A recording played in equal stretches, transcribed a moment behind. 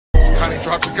Sekani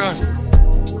dropped the gun.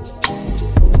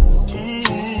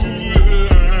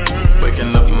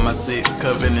 Waking up in my seat,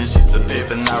 covered in sheets of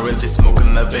paper, not really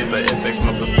smoking that vapor. If X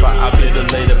marks the spot, I'll be the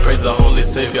later. Praise the Holy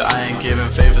Savior, I ain't giving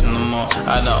favors no more.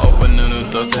 I done opened a new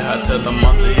door, say hi to the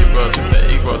monster hero. Took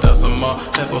the ego, tell some more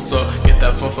tempo, so get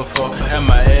that 444. Had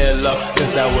my head low,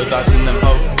 cause I was watching them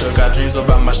hosts. Still got dreams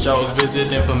about my shows,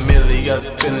 visiting familiar.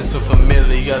 Feeling so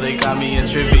familiar, they got me in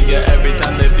trivia. Every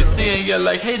time they be seeing you,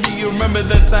 like, hey, do you remember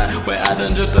that time when I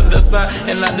done just up the side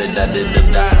and I did die?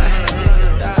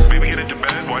 Maybe get into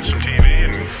bed, watch some TV,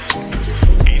 and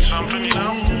eat something, you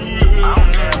know? I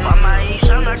don't care if I might eat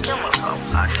something, I kill myself.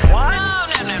 What? No.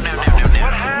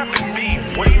 What happened, B?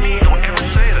 What do you mean? Don't ever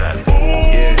say that.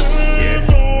 Yeah.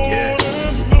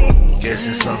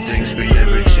 Guessing some things we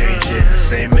never change it.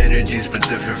 Same energies but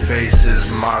different faces.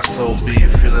 My soul be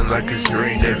feeling like it's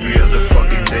drained every other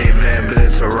fucking day, man. But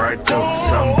it's alright though.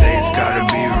 Some days gotta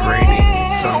be rainy.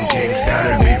 Some games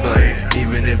gotta be played,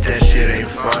 even if that shit ain't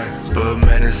fun. But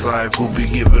man, it's life, who be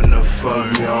giving a fuck?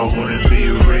 We all wanna be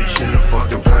rich in the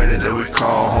fucking planet that we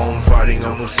call home. Fighting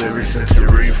almost every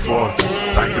century for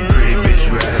like a pretty bitch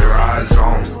you had her eyes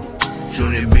on.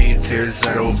 Soon it be tears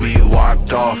that'll be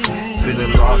wiped off.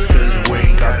 Feeling lost cause we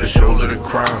ain't got the shoulder to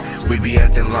crown. We be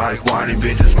acting like whiny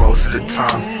bitches most of the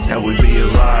time. That we be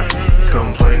alive,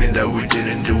 complaining that we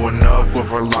didn't do enough with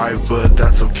our life. But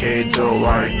that's okay though,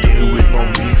 I think we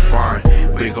gon' be fine.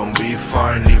 We gon' be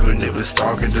fine even if it's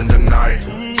darker than the night.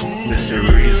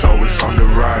 Mystery is always on the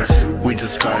rise. We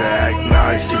just gotta act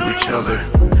nice to each other,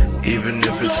 even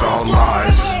if it's all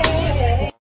lies.